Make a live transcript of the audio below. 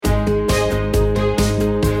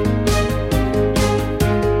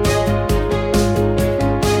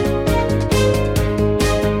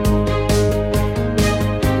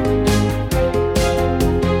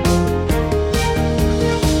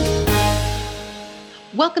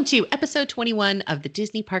Welcome to episode 21 of the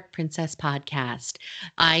Disney Park Princess podcast.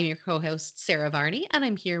 I'm your co-host, Sarah Varney, and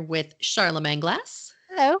I'm here with Charlemagne Glass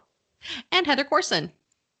Hello. and Heather Corson.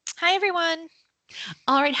 Hi, everyone.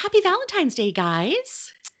 All right, happy Valentine's Day,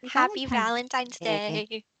 guys. Happy Valentine's Valentine's Day.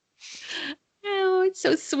 Day. Oh, it's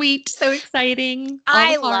so sweet, so exciting. All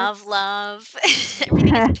I the love hearts. love.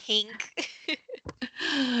 Everything is pink.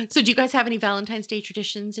 So, do you guys have any Valentine's Day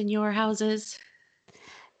traditions in your houses?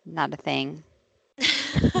 Not a thing.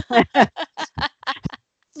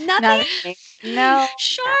 Nothing? Not a thing. No.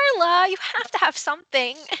 Charla, you have to have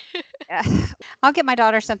something. I'll get my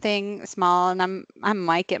daughter something small, and I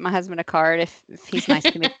might get my husband a card if he's nice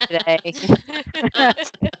to me today.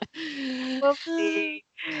 We'll see.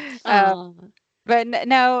 Oh, But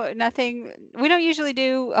no, nothing. We don't usually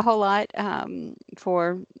do a whole lot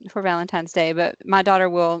for Valentine's Day, but my daughter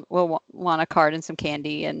will want a card and some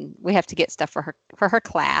candy, and we have to get stuff for her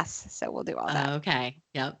class, so we'll do all that. okay.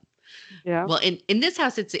 Yep. Yeah. Well, in this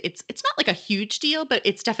house, it's not like a huge deal, but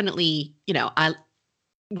it's definitely,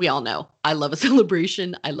 we all know I love a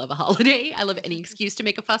celebration. I love a holiday. I love any excuse to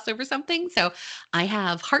make a fuss over something. So I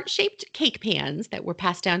have heart-shaped cake pans that were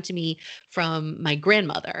passed down to me from my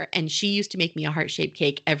grandmother. And she used to make me a heart-shaped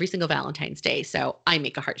cake every single Valentine's Day. So I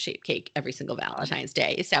make a heart-shaped cake every single Valentine's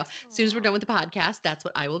Day. So as soon as we're done with the podcast, that's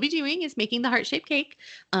what I will be doing, is making the heart-shaped cake.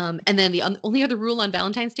 And then the only other rule on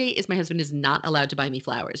Valentine's Day is my husband is not allowed to buy me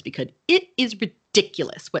flowers because it is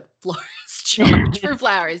ridiculous what florists charge for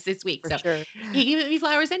flowers this week. For sure. He can give me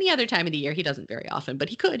flowers any other time of the year. He doesn't very often, but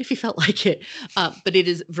he could if he felt like it. But it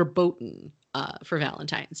is verboten for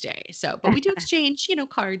Valentine's Day. So, but we do exchange,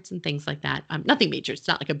 cards and things like that. Nothing major. It's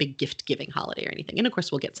not like a big gift giving holiday or anything. And of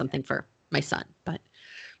course, we'll get something for my son. But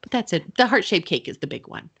that's it. The heart shaped cake is the big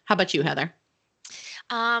one. How about you, Heather?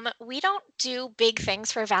 We don't do big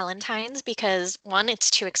things for Valentine's because one, it's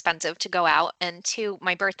too expensive to go out, and two,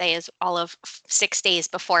 my birthday is all of 6 days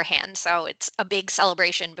beforehand, so it's a big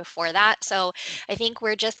celebration before that. So I think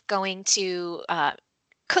we're just going to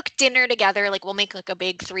cook dinner together. Like, we'll make like a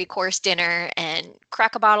big 3-course dinner and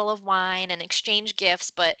crack a bottle of wine and exchange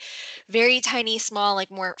gifts, but very tiny, small,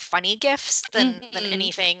 like more funny gifts than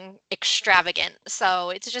anything extravagant. So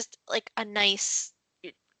it's just like a nice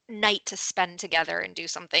night to spend together and do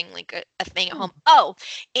something like a thing at home. Oh,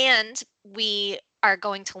 and we are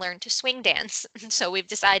going to learn to swing dance. So we've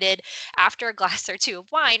decided after a glass or two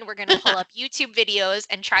of wine, we're going to pull up YouTube videos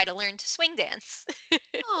and try to learn to swing dance.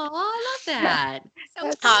 Oh, I love that.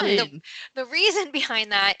 Sounds That's fun. sweet. The reason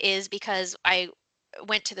behind that is because I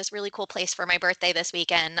went to this really cool place for my birthday this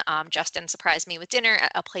weekend. Justin surprised me with dinner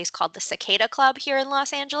at a place called the Cicada Club here in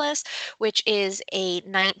Los Angeles, which is a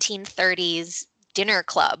 1930s dinner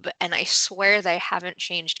club, and I swear they haven't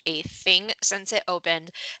changed a thing since it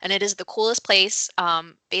opened, and it is the coolest place.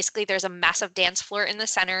 Basically, there's a massive dance floor in the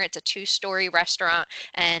center. It's a 2-story restaurant,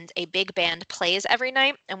 and a big band plays every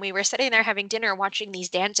night, and we were sitting there having dinner watching these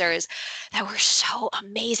dancers that were so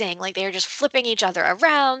amazing. Like, they were just flipping each other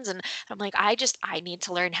around, and I'm like, I need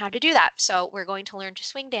to learn how to do that. So we're going to learn to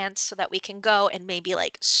swing dance so that we can go and maybe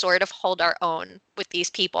like sort of hold our own with these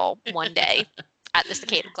people one day at the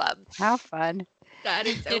Cicada Club. How fun. That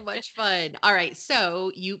is so much fun. All right,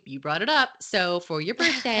 so you brought it up. So for your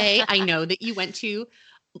birthday, I know that you went to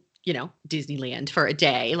Disneyland for a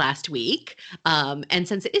day last week. And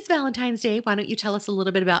since it is Valentine's Day, why don't you tell us a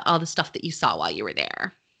little bit about all the stuff that you saw while you were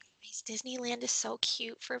there? Disneyland is so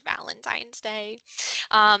cute for Valentine's Day.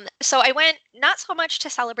 So I went not so much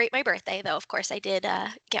to celebrate my birthday, though. Of course, I did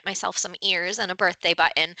get myself some ears and a birthday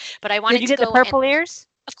button. But I wanted Did you to get the go purple ears?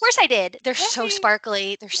 Of course I did. They're so Yay.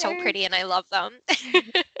 sparkly. They're so Yay. pretty, and I love them.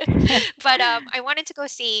 But I wanted to go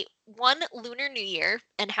see one Lunar New Year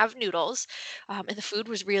and have noodles. And the food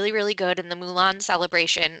was really, really good, and the Mulan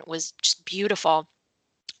celebration was just beautiful.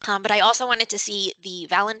 But I also wanted to see the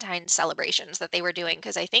Valentine's celebrations that they were doing,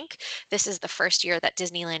 because I think this is the first year that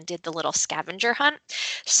Disneyland did the little scavenger hunt.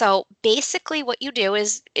 So basically what you do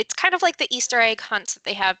is, it's kind of like the Easter egg hunts that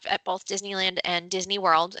they have at both Disneyland and Disney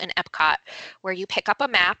World and Epcot, where you pick up a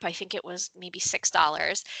map. I think it was maybe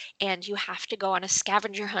 $6, and you have to go on a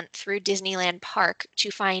scavenger hunt through Disneyland Park to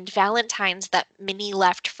find Valentines that Minnie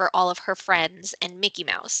left for all of her friends and Mickey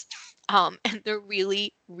Mouse. And they're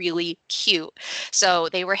really, really cute. So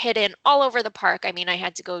they were hidden all over the park. I mean, I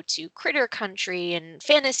had to go to Critter Country and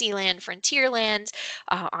Fantasyland, Frontierland,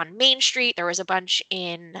 on Main Street. There was a bunch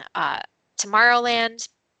in Tomorrowland.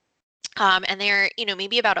 And they're,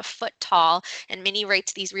 maybe about a foot tall. And Minnie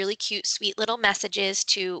writes these really cute, sweet little messages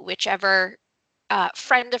to whichever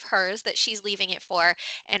friend of hers that she's leaving it for.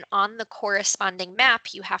 And on the corresponding map,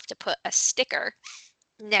 you have to put a sticker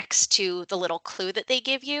next to the little clue that they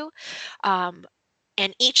give you.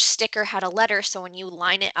 and each sticker had a letter, so when you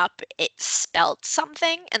line it up, it spelled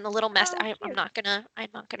something. And the little mess, Oh, I'm cute. not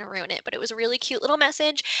gonna ruin it, but it was a really cute little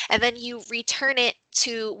message. And then you return it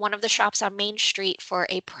to one of the shops on Main Street for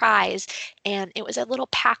a prize, and it was a little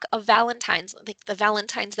pack of Valentines, like the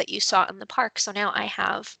Valentines that you saw in the park. So now I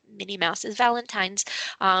have Minnie Mouse's Valentines.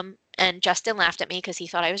 And Justin laughed at me because he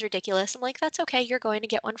thought I was ridiculous. I'm like, that's okay. You're going to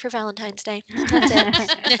get one for Valentine's Day. That's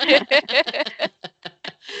it.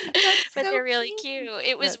 That's But so they're really cute. cute.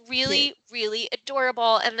 It was That's cute. really, really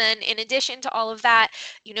adorable. And then in addition to all of that,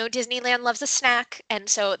 Disneyland loves a snack. And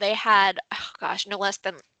so they had, oh gosh, no less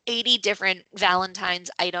than 80 different Valentine's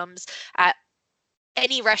items at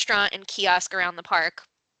any restaurant and kiosk around the park.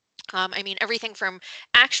 I mean, everything from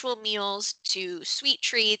actual meals to sweet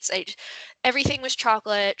treats. Everything was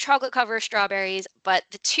chocolate, chocolate covered strawberries. But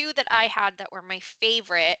the two that I had that were my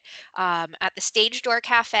favorite, at the Stage Door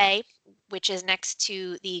Cafe, which is next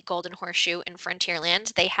to the Golden Horseshoe in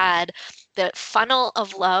Frontierland, they had the Funnel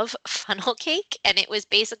of Love funnel cake. And it was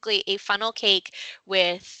basically a funnel cake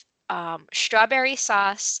with strawberry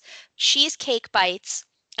sauce, cheesecake bites,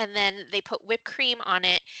 and then they put whipped cream on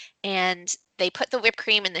it, and they put the whipped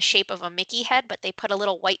cream in the shape of a Mickey head, but they put a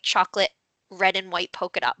little white chocolate red and white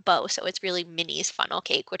polka dot bow. So it's really Minnie's funnel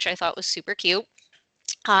cake, which I thought was super cute.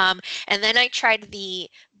 And then I tried the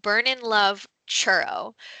Burn in Love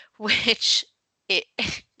churro, which it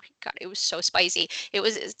God, it was so spicy.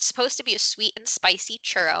 It's supposed to be a sweet and spicy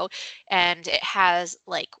churro, and it has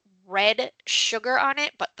like red sugar on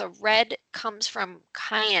it, but the red comes from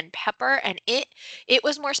cayenne pepper, and it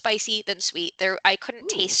was more spicy than sweet. There, I couldn't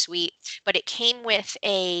Ooh. taste sweet, but it came with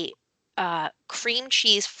a cream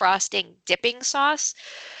cheese frosting dipping sauce.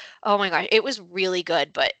 Oh my gosh, it was really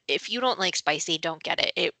good, but if you don't like spicy, don't get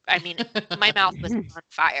it. I mean, my mouth was on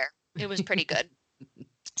fire. It was pretty good.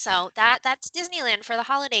 So that's Disneyland for the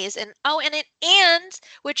holidays. And oh, and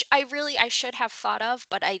which I should have thought of,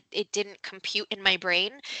 but it didn't compute in my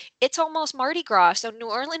brain. It's almost Mardi Gras, so New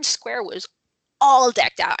Orleans Square was all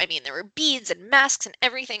decked out. I mean, there were beads and masks and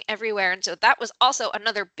everything everywhere, and so that was also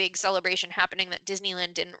another big celebration happening that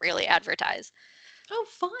Disneyland didn't really advertise. Oh,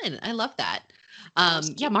 fun. I love that. It was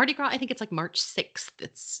Yeah, cute. Mardi Gras, I think it's like March 6th.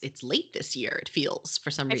 It's late this year, it feels for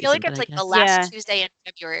some I feel reason, like but it's I like the guess last Yeah. Tuesday in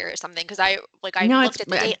February or something because I no, looked at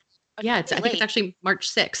the date. Oh, yeah, it's it's I really think it's late. actually March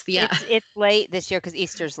 6th. Yeah. It's late this year because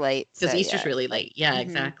Easter's late. Because So Easter's yeah, really it's late. late. Yeah, Hmm.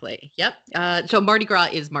 exactly. Yep. So Mardi Gras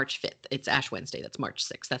is March 5th. It's Ash Wednesday. That's March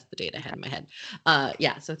 6th. That's the date I had Okay. in my head.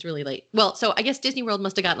 Yeah, so it's really late. Well, so I guess Disney World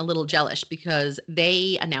must have gotten a little jealous because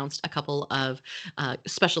they announced a couple of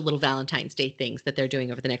special little Valentine's Day things that they're doing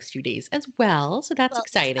over the next few days as well. So that's Well, it's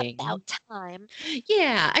exciting. about time.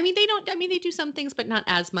 Yeah, I mean they do some things, but not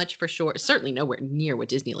as much for sure. Certainly nowhere near what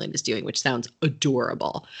Disneyland is doing, which sounds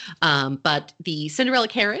adorable. But the Cinderella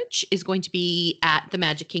carriage is going to be at the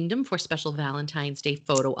Magic Kingdom for special Valentine's Day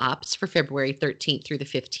photo ops for February 13th through the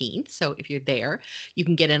 15th. So if you're there, you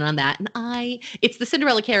can get in on that. And it's the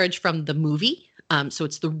Cinderella carriage from the movie. So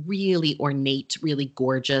it's the really ornate, really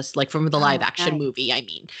gorgeous, like from the live Oh, action nice. movie, I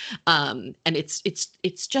mean. And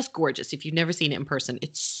it's just gorgeous. If you've never seen it in person,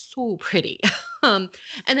 it's so pretty. And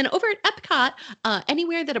then over at Epcot,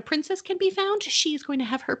 anywhere that a princess can be found, she's going to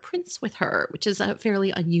have her prince with her, which is a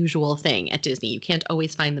fairly unusual thing at Disney. You can't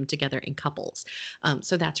always find them together in couples.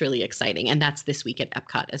 So that's really exciting. And that's this week at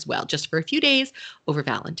Epcot as well, just for a few days over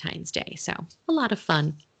Valentine's Day. So a lot of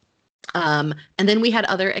fun. And then we had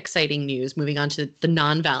other exciting news. Moving on to the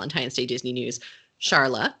non-Valentine's Day Disney news.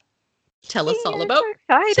 Charla, tell us all I'm about so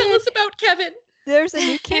tell excited. us about Kevin. There's a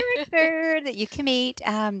new character that you can meet.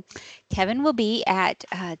 Kevin will be at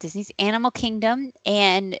Disney's Animal Kingdom,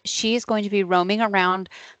 and she is going to be roaming around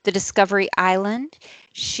the Discovery Island.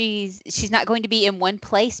 She's not going to be in one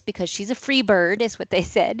place because she's a free bird, is what they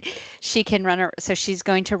said. She can so she's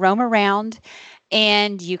going to roam around,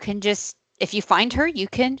 and you can just if you find her, you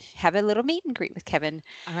can have a little meet and greet with Kevin.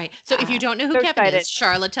 All right. So if you don't know who So Kevin is,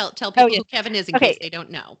 excited. Charla, tell Oh people yeah. who Kevin is in case Okay. they don't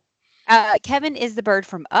know. Kevin is the bird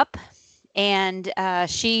from Up, and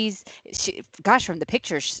gosh, from the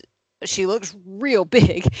pictures, she looks real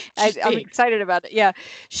big. She's I'm big. excited about it. Yeah,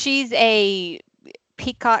 she's a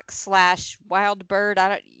peacock slash wild bird.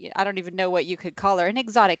 I don't even know what you could call her, an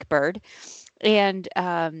exotic bird. And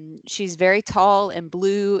she's very tall and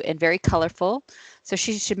blue and very colorful. So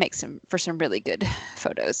she should make some really good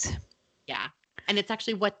photos. Yeah. And it's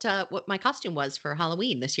actually what my costume was for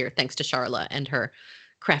Halloween this year, thanks to Charla and her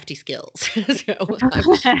crafty skills. So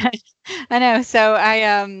I know. So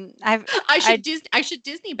I should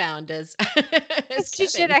Disney bound as as she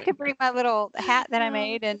should. Kevin. I could bring my little hat that I No,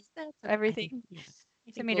 made and that's okay. everything I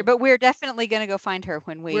to think meet her. But we're definitely going to go find her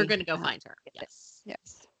when we're we going to go find her. get there. Yes.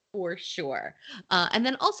 Yes. For sure. And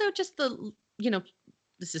then also just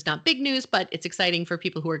this is not big news, but it's exciting for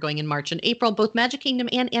people who are going in March and April. Both Magic Kingdom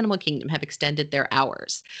and Animal Kingdom have extended their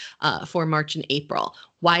hours for March and April.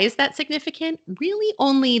 Why is that significant? Really,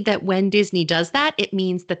 only that when Disney does that, it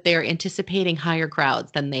means that they're anticipating higher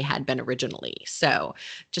crowds than they had been originally. So,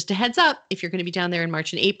 just a heads up, if you're going to be down there in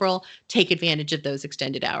March and April, take advantage of those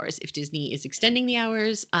extended hours. If Disney is extending the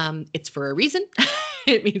hours, it's for a reason.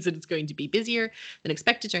 It means that it's going to be busier than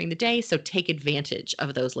expected during the day. So take advantage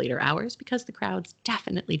of those later hours because the crowds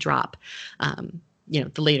definitely drop,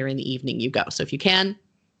 the later in the evening you go. So if you can,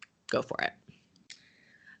 go for it.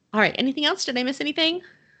 All right. Anything else? Did I miss anything?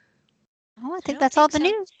 Oh, I think that's all the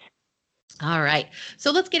news. All right.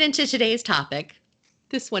 So let's get into today's topic.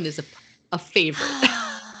 This one is a favorite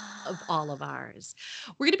of all of ours.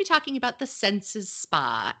 We're going to be talking about the Senses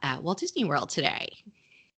Spa at Walt Disney World today.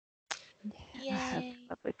 Yay.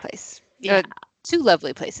 Lovely place. Yeah. Two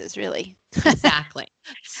lovely places, really. Exactly.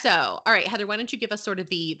 So, all right, Heather, why don't you give us sort of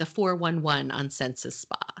the 411 on Senses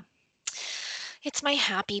Spa? It's my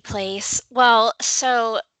happy place. Well,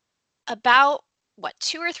 so about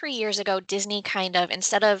 2 or 3 years ago, Disney kind of,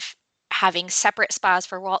 instead of having separate spas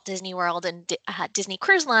for Walt Disney World and Disney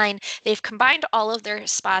Cruise Line, they've combined all of their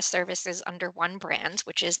spa services under one brand,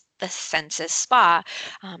 which is the Senses Spa.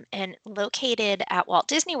 And located at Walt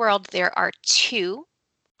Disney World, there are two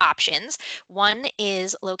options. One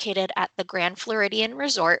is located at the Grand Floridian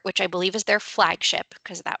Resort, which I believe is their flagship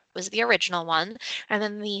because that was the original one. And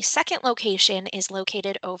then the second location is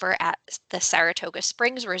located over at the Saratoga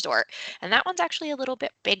Springs Resort. And that one's actually a little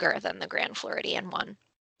bit bigger than the Grand Floridian one.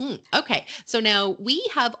 Okay. So now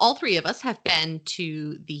all three of us have been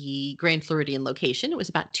to the Grand Floridian location. It was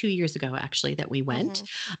about 2 years ago, actually, that we went.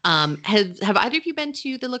 Have either of you been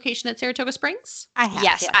to the location at Saratoga Springs? I have.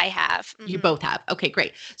 Yes, I have. You both have. Okay,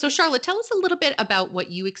 great. So Charlotte, tell us a little bit about what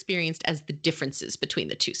you experienced as the differences between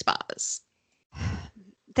the two spas.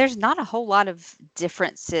 There's not a whole lot of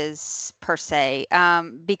differences per se,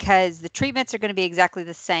 because the treatments are going to be exactly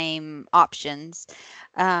the same options.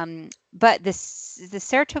 But the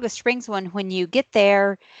Saratoga Springs one, when you get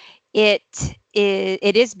there, it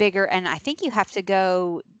is bigger, and I think you have to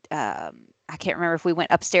go. I can't remember if we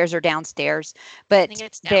went upstairs or downstairs, but I think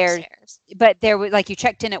it's downstairs. There was, like, you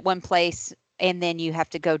checked in at one place, and then you have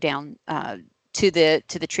to go down to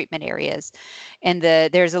the treatment areas, and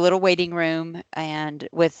there's a little waiting room, and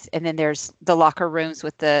then there's the locker rooms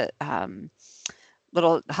with the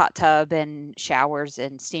little hot tub and showers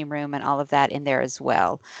and steam room and all of that in there as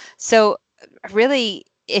well. So really,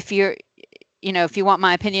 if you want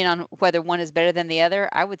my opinion on whether one is better than the other,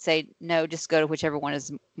 I would say no, just go to whichever one is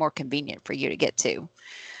more convenient for you to get to.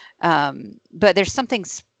 But there's something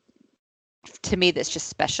to me that's just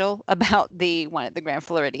special about the one at the Grand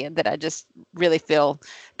Floridian that I just really feel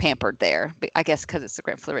pampered there. I guess because it's the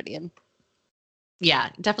Grand Floridian. Yeah,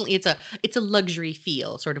 definitely. It's a luxury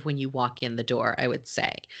feel sort of when you walk in the door, I would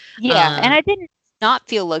say. Yeah, and I did not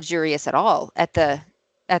feel luxurious at all at the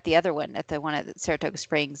other one, at the one at Saratoga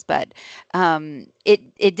Springs, but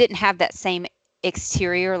it didn't have that same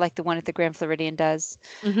exterior like the one at the Grand Floridian does.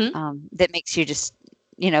 That makes you just,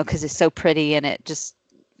 because it's so pretty and it just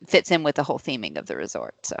fits in with the whole theming of the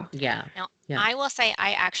resort. So yeah. Now, I will say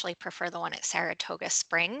I actually prefer the one at Saratoga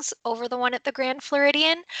Springs over the one at the Grand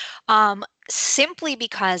Floridian, simply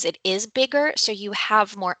because it is bigger, so you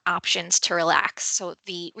have more options to relax. So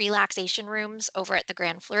the relaxation rooms over at the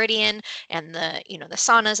Grand Floridian and the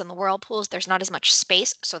saunas and the whirlpools, there's not as much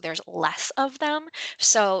space, so there's less of them.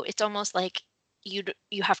 So it's almost like you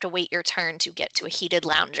have to wait your turn to get to a heated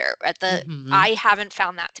lounger. I haven't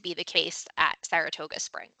found that to be the case at Saratoga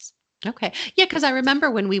Springs. Okay. Yeah, because I remember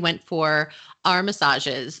when we went for our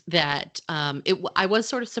massages that I was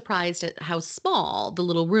sort of surprised at how small the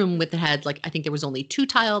little room had, like, I think there was only 2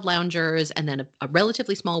 tiled loungers and then a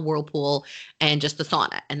relatively small whirlpool and just the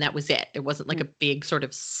sauna. And that was it. There wasn't like a big sort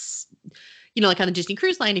of, like on the Disney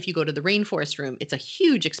Cruise Line, if you go to the rainforest room, it's a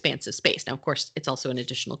huge expansive space. Now, of course, it's also an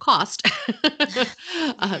additional cost.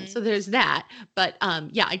 So there's that. But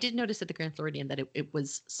yeah, I did notice at the Grand Floridian that it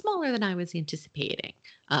was smaller than I was anticipating.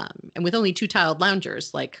 And with only 2 tiled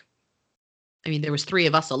loungers, there was 3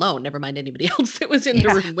 of us alone, never mind anybody else that was in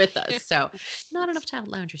the room with us. So not enough tiled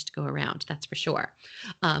loungers to go around, that's for sure.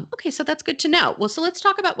 Okay, so that's good to know. Well, so let's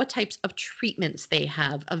talk about what types of treatments they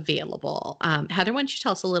have available. Heather, why don't you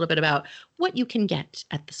tell us a little bit about what you can get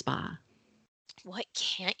at the spa? What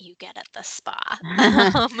can't you get at the spa?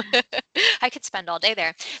 I could spend all day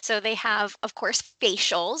there. So they have, of course,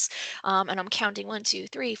 facials, and I'm counting 1, 2,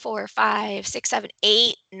 3, 4, 5, 6, 7,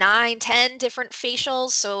 8, 9, 10 different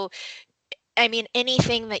facials. So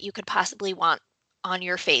anything that you could possibly want on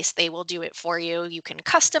your face. They will do it for you. You can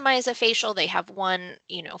customize a facial. They have one,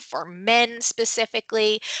 for men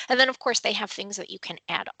specifically. And then of course they have things that you can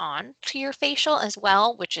add on to your facial as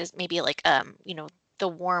well, which is maybe like the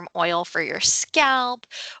warm oil for your scalp,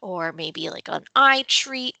 or maybe like an eye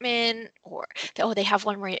treatment, or they have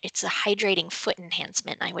one where it's a hydrating foot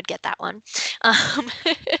enhancement. I would get that one. Um,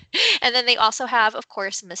 and then they also have, of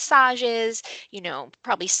course, massages,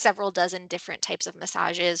 probably several dozen different types of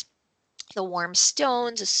massages. The warm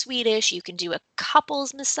stones, a Swedish. You can do a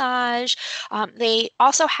couples massage. They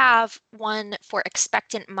also have one for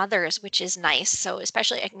expectant mothers, which is nice. So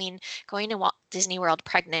especially, I mean, going to Walt Disney World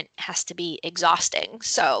pregnant has to be exhausting.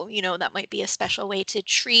 So, that might be a special way to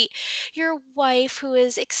treat your wife who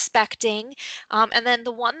is expecting. And then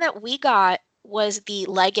the one that we got was the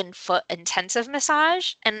leg and foot intensive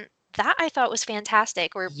massage. And that I thought was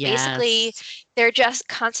fantastic, where basically Yes. they're just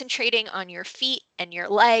concentrating on your feet and your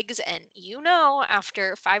legs. And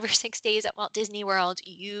after 5 or 6 days at Walt Disney World,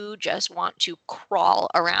 you just want to crawl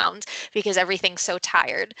around because everything's so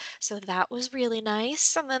tired. So that was really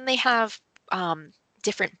nice. And then they have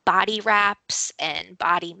different body wraps and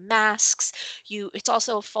body masks. It's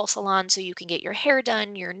also a full salon, so you can get your hair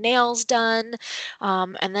done, your nails done.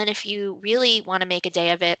 And then if you really want to make a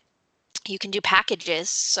day of it, you can do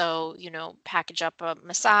packages. So, package up a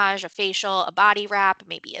massage, a facial, a body wrap,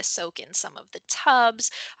 maybe a soak in some of the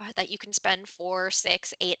tubs that you can spend 4,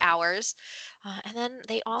 6, 8 hours. And then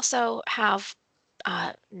they also have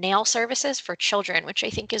nail services for children, which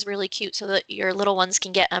I think is really cute, so that your little ones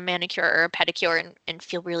can get a manicure or a pedicure and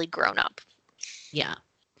feel really grown up. Yeah.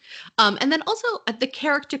 And then also the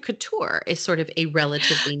character couture is sort of a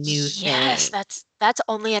relatively new Yes, thing. that's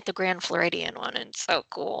only at the Grand Floridian one, and it's so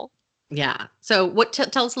cool. Yeah. So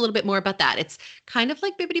tell us a little bit more about that. It's kind of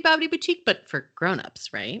like Bibbidi Bobbidi Boutique, but for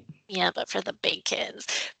grown-ups, right? Yeah, but for the big kids.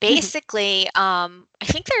 Basically, I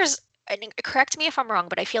think correct me if I'm wrong,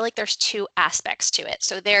 but I feel like there's two aspects to it.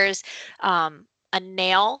 So there's a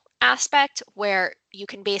nail aspect where you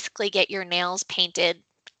can basically get your nails painted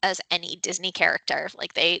as any Disney character.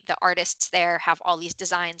 Like the artists there have all these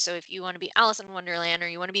designs. So if you want to be Alice in Wonderland, or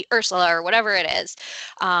you want to be Ursula, or whatever it is.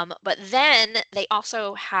 But then they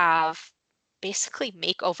also have basically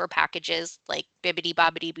makeover packages like Bibbidi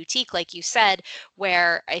Bobbidi Boutique, like you said,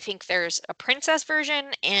 where I think there's a princess version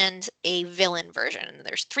and a villain version.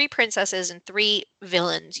 There's 3 princesses and 3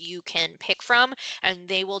 villains you can pick from, and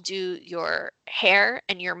they will do your hair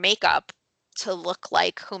and your makeup to look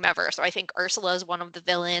like whomever. So I think Ursula is one of the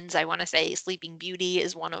villains. I want to say Sleeping Beauty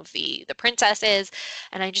is one of the princesses.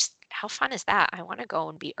 And how fun is that? I want to go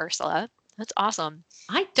and be Ursula. That's awesome.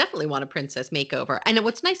 I definitely want a princess makeover. And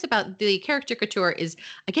what's nice about the character couture is,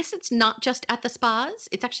 I guess it's not just at the spas,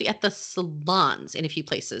 it's actually at the salons in a few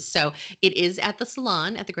places. So it is at the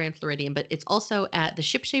salon at the Grand Floridian, but it's also at the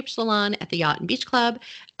Ship Shape Salon at the Yacht and Beach Club,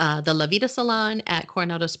 the La Vida Salon at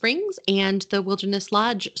Coronado Springs, and the Wilderness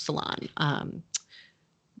Lodge Salon.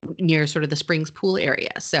 Near sort of the Springs pool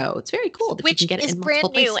area. So it's very cool that Which you can get it is in multiple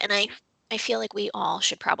brand new, places. and I feel like we all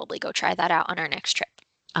should probably go try that out on our next trip.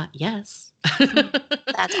 Yes.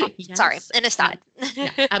 That's awesome. Yes. Sorry, an aside.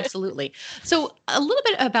 Yeah, absolutely. So a little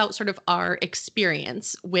bit about sort of our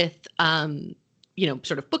experience with,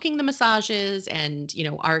 sort of booking the massages and,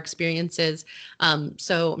 our experiences.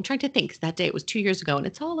 So I'm trying to think, that day it was 2 years ago and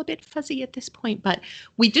it's all a bit fuzzy at this point, but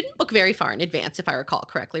we didn't book very far in advance, if I recall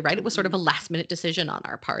correctly, right? It was sort of a last minute decision on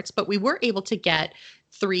our parts, but we were able to get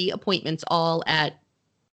 3 appointments all at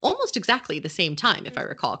almost exactly the same time, if I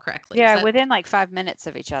recall correctly. Yeah, within like 5 minutes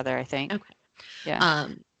of each other, I think. Okay. Yeah.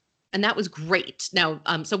 And that was great. Now,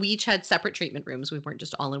 so we each had separate treatment rooms. We weren't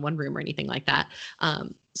just all in one room or anything like that.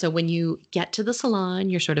 So when you get to the salon,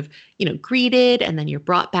 you're sort of, greeted, and then you're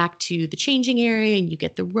brought back to the changing area, and you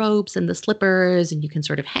get the robes and the slippers, and you can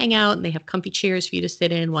sort of hang out, and they have comfy chairs for you to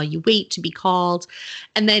sit in while you wait to be called.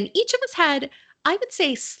 And then each of us had, I would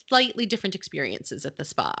say, slightly different experiences at the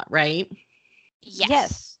spa, right?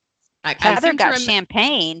 Yes. Heather got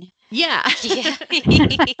champagne. Yeah. Yeah.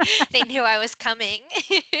 They knew I was coming.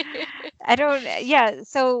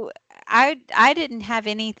 So I didn't have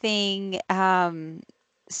anything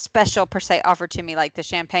special per se offered to me, like the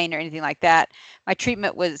champagne or anything like that. My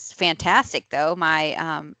treatment was fantastic though.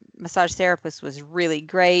 My massage therapist was really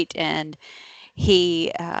great, and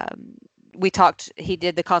he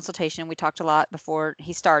did the consultation. We talked a lot before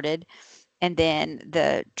he started. And then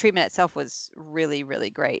the treatment itself was really, really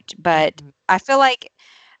great. But I feel like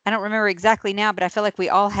I don't remember exactly now, but I feel like we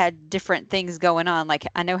all had different things going on. Like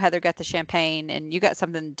I know Heather got the champagne and you got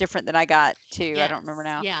something different than I got too. I Yes. don't remember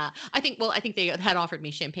now. Yeah. I think they had offered me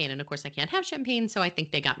champagne, and of course I can't have champagne, so I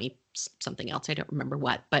think they got me something else. I don't remember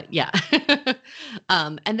what, but yeah.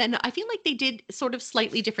 And then I feel like they did sort of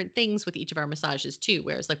slightly different things with each of our massages too,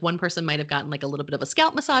 whereas like one person might have gotten like a little bit of a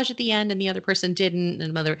scalp massage at the end and the other person didn't, and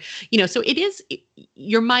another, so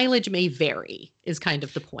your mileage may vary is kind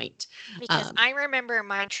of the point. Because I remember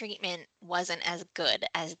my treatment wasn't as good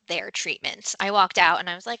as their treatments. I walked out and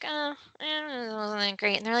I was like, oh, it wasn't that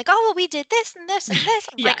great. And they're like, oh, well, we did this and this and this.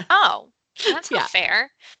 I'm like, Yeah. oh, that's Yeah. not fair.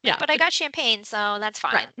 Yeah. But I got champagne, so that's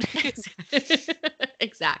fine. Right.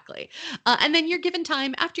 Exactly. And then you're given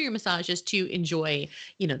time after your massages to enjoy,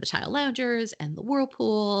 the tile loungers and the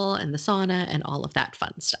whirlpool and the sauna and all of that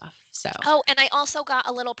fun stuff. So, Oh, and I also got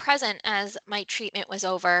a little present as my treatment was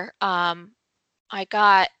over. I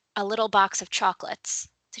got a little box of chocolates.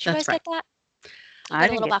 Did you That's guys get that? I A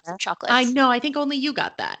didn't little get box of that. chocolates. I know, I think only you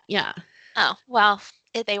got that. Yeah. Oh, well,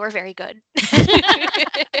 they were very good.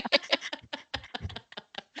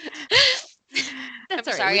 That's I'm all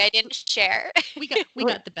right. sorry I didn't share. We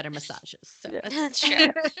got the better massages. So Yeah. That's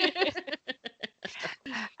true.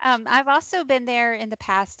 I've also been there in the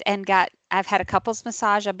past and I've had a couples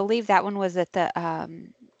massage. I believe that one was at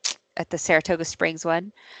the Saratoga Springs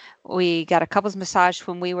one. We got a couples massage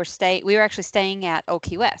when we were actually staying at Old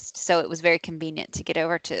Key West, so it was very convenient to get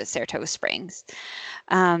over to Saratoga Springs.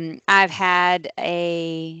 I've had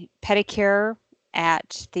a pedicure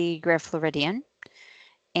at the Grand Floridian,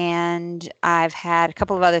 and I've had a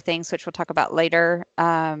couple of other things which we'll talk about later.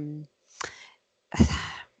 I've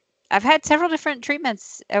had several different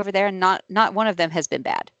treatments over there, and not one of them has been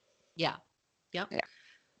bad. Yeah. Yep. Yeah.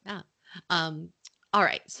 Yeah. All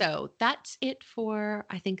right. So that's it for,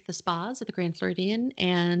 I think, the spas at the Grand Floridian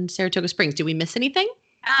and Saratoga Springs. Do we miss anything?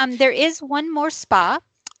 There is one more spa,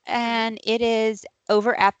 and it is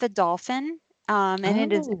over at the Dolphin. And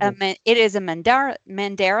it is Oh. it is a Mandara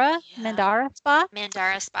spa.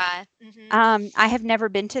 Mandara Spa. Mm-hmm. I have never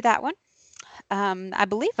been to that one. I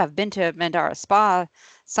believe I've been to Mandara Spa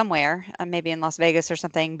somewhere, maybe in Las Vegas or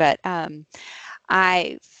something, but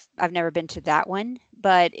I've never been to that one.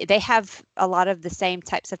 But they have a lot of the same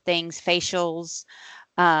types of things, facials.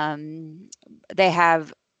 They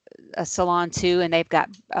have a salon too, and they've got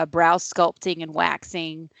brow sculpting and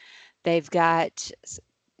waxing. They've got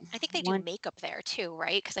I think they do makeup there too,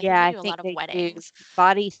 right? Because I yeah, I think they do a think lot of they do weddings.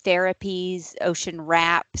 body therapies, ocean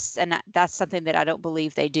wraps, and that's something that I don't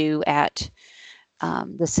believe they do at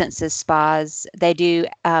the Senses spas. They do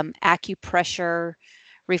acupressure,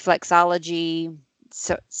 reflexology,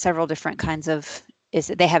 several different kinds of.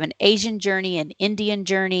 They have an Asian journey, an Indian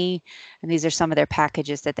journey, and these are some of their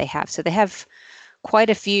packages that they have. So they have quite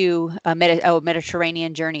a few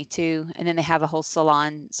Mediterranean journey too, and then they have a whole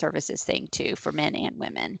salon services thing too for men and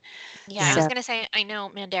women. Yeah, I was gonna say I know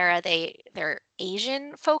Mandara, they're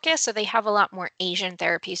Asian focused, so they have a lot more Asian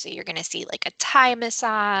therapy. So you're gonna see like a Thai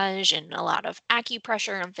massage and a lot of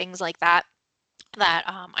acupressure and things like that. That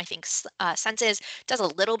I think Senses does a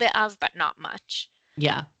little bit of, but not much.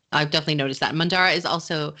 Yeah, I've definitely noticed that. Mandara is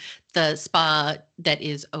also the spa that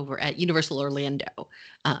is over at Universal Orlando.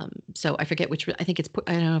 So I forget which. I think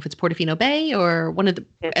I don't know if it's Portofino Bay or one of the.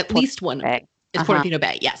 At least one Bay. is Portofino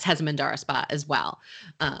Bay. Yes, has a Mandara spa as well.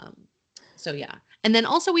 So yeah, and then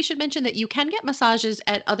also we should mention that you can get massages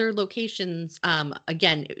at other locations.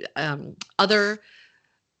 Other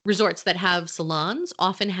resorts that have salons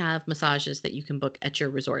often have massages that you can book at your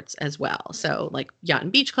resorts as well. So like Yacht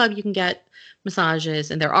and Beach Club, you can get massages,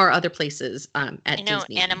 and there are other places at I know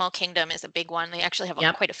Disney. Animal Kingdom is a big one. They actually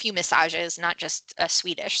have quite a few massages, not just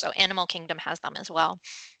Swedish. So Animal Kingdom has them as well.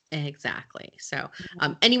 Exactly. So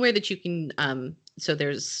anywhere that you can, so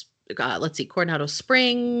there's, let's see, Coronado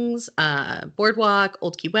Springs, Boardwalk,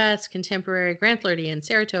 Old Key West, Contemporary, Grand Floridian,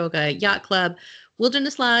 Saratoga, Yacht Club,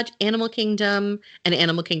 Wilderness Lodge, Animal Kingdom, and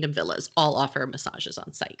Animal Kingdom Villas all offer massages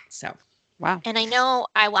on site. So, wow. And I know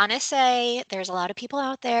I want to say there's a lot of people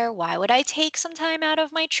out there. Why would I take some time out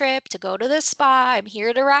of my trip to go to the spa? I'm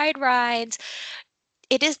here to ride rides.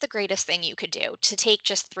 It is the greatest thing you could do to take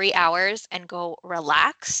just 3 hours and go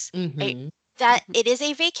relax. It is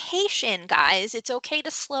a vacation, guys. It's okay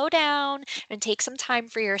to slow down and take some time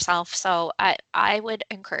for yourself. So I would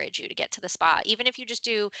encourage you to get to the spa, even if you just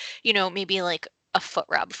do, maybe like a foot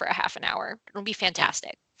rub for a half an hour. It'll be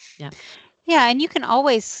fantastic. Yeah. Yeah, and you can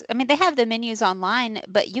always, they have the menus online,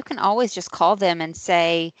 but you can always just call them and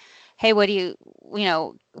say, hey, what do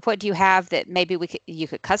you have that maybe you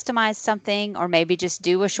could customize something, or maybe just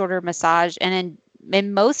do a shorter massage. And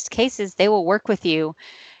in most cases, they will work with you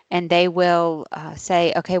and they will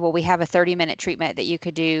say, okay, well, we have a 30-minute treatment that you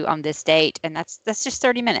could do on this date, and that's just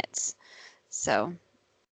 30 minutes. So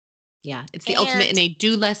yeah, it's the ultimate in a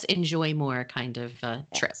do less, enjoy more kind of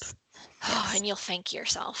trip. yes. Oh, and you'll thank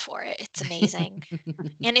yourself for it. It's amazing.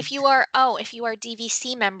 And if you are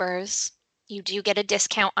DVC members, you do get a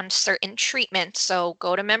discount on certain treatments. So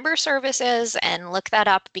go to member services and look that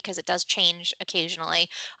up because it does change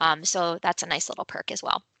occasionally. So that's a nice little perk as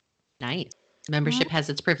well. Nice. Membership has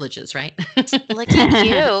its privileges, right? Look at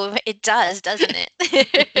you. It does, doesn't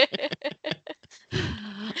it?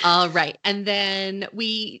 All right. And then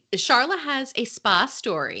Charla has a spa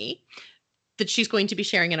story that she's going to be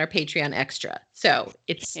sharing in our Patreon extra. So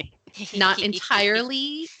it's not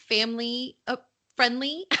entirely family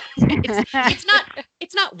friendly. It's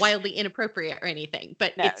not wildly inappropriate or anything,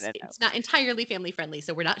 but it's not entirely family friendly.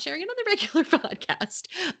 So we're not sharing it on the regular podcast.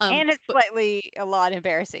 And it's slightly a lot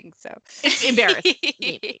embarrassing. So it's embarrassing.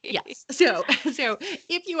 Maybe. Yes. So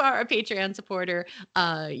if you are a Patreon supporter,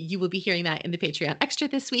 you will be hearing that in the Patreon extra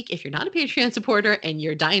this week. If you're not a Patreon supporter and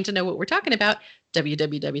you're dying to know what we're talking about,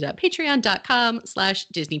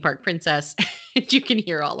 www.patreon.com/DisneyParkPrincess. You can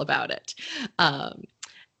hear all about it.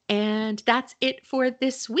 And that's it for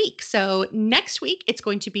this week. So next week, it's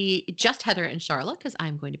going to be just Heather and Charla because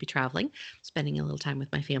I'm going to be traveling, spending a little time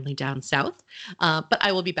with my family down south. But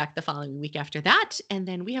I will be back the following week after that. And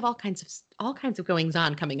then we have all kinds of goings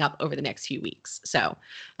on coming up over the next few weeks. So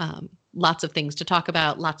lots of things to talk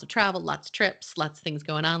about, lots of travel, lots of trips, lots of things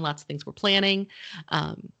going on, lots of things we're planning.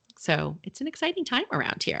 So it's an exciting time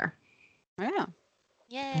around here. Yeah.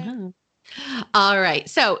 Yay. Yeah. All right.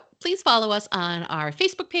 So please follow us on our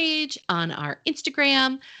Facebook page, on our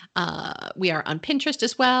Instagram. We are on Pinterest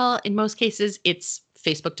as well. In most cases, it's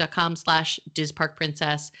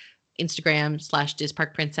facebook.com/DisParkPrincess,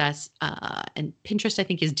 Instagram/DisParkPrincess, and Pinterest, I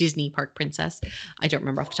think, is Disney Park Princess. I don't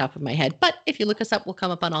remember off the top of my head, but if you look us up, we'll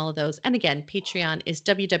come up on all of those. And again, Patreon is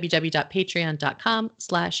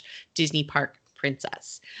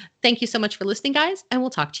www.patreon.com/DisneyParkPrincess. Thank you so much for listening, guys, and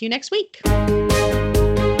we'll talk to you next week.